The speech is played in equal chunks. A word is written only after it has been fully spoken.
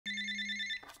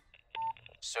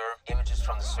Sir, images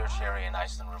from the search area in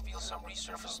Iceland reveal some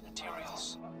resurfaced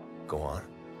materials. Go on.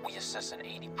 We assess an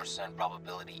 80%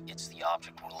 probability it's the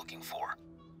object we're looking for.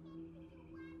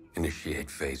 Initiate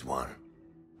phase 1.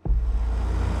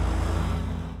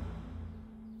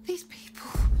 These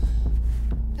people,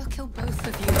 they'll kill both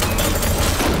of you.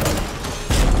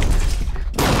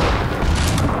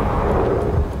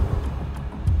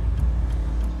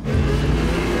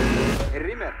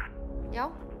 Rímer.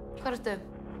 Já, hvað ertu?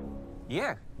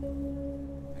 Ég?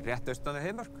 Rétt austan við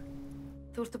Heiðmörk.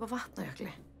 Þú ert upp á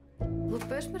Vatnajökli. Þú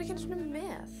bauðst mér ekki einu svona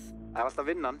með. Það er alltaf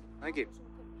vinnan, ekki?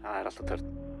 Það er alltaf tört.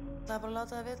 Það er bara að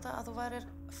láta það vita að þú værir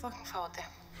fucking fáti.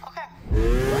 Ok.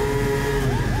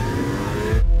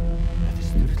 Þetta er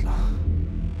styrla.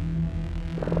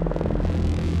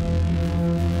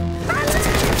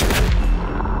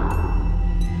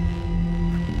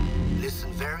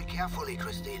 Listen very carefully,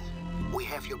 Christine. We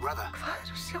have your brother. Hvað er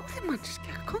að sjá þig,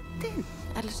 mannskja? Komdu inn.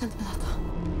 Elli, sendi mér þetta.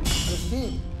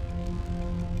 Christine!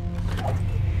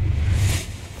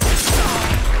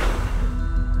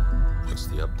 What's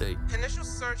the update? Initial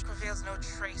search reveals no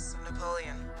trace of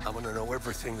Napoleon. I want to know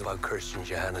everything about Kirsten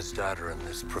Johanna's daughter and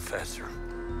this professor.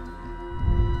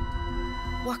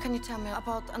 What can you tell me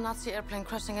about a Nazi airplane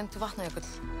crashing into Vatnajökull?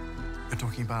 We're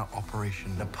talking about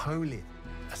Operation Napoleon,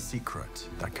 a secret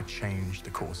that could change the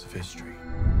course of history.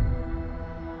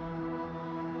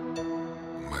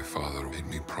 My father made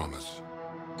me promise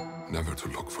never to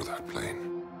look for that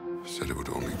plane. Said it would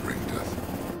only bring death.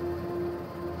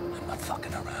 I'm not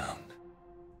fucking around.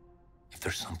 If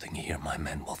there's something here, my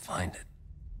men will find it.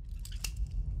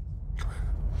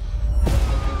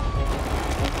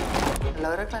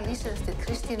 Lögreglan lýsir eftir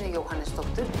Kristínu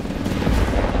Jóhannesdóttur.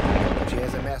 She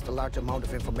has amassed a large amount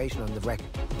of information on the wreck.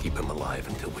 Keep him alive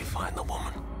until we find the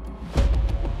woman.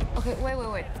 Okay,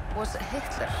 wait. Was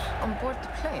Hitler on board the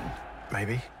plane?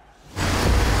 Maybe.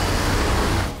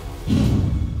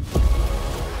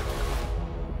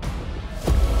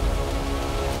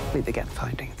 We began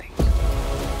finding things.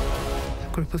 A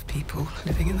group of people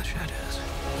living in the shadows.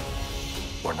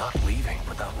 We're not leaving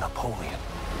without Napoleon.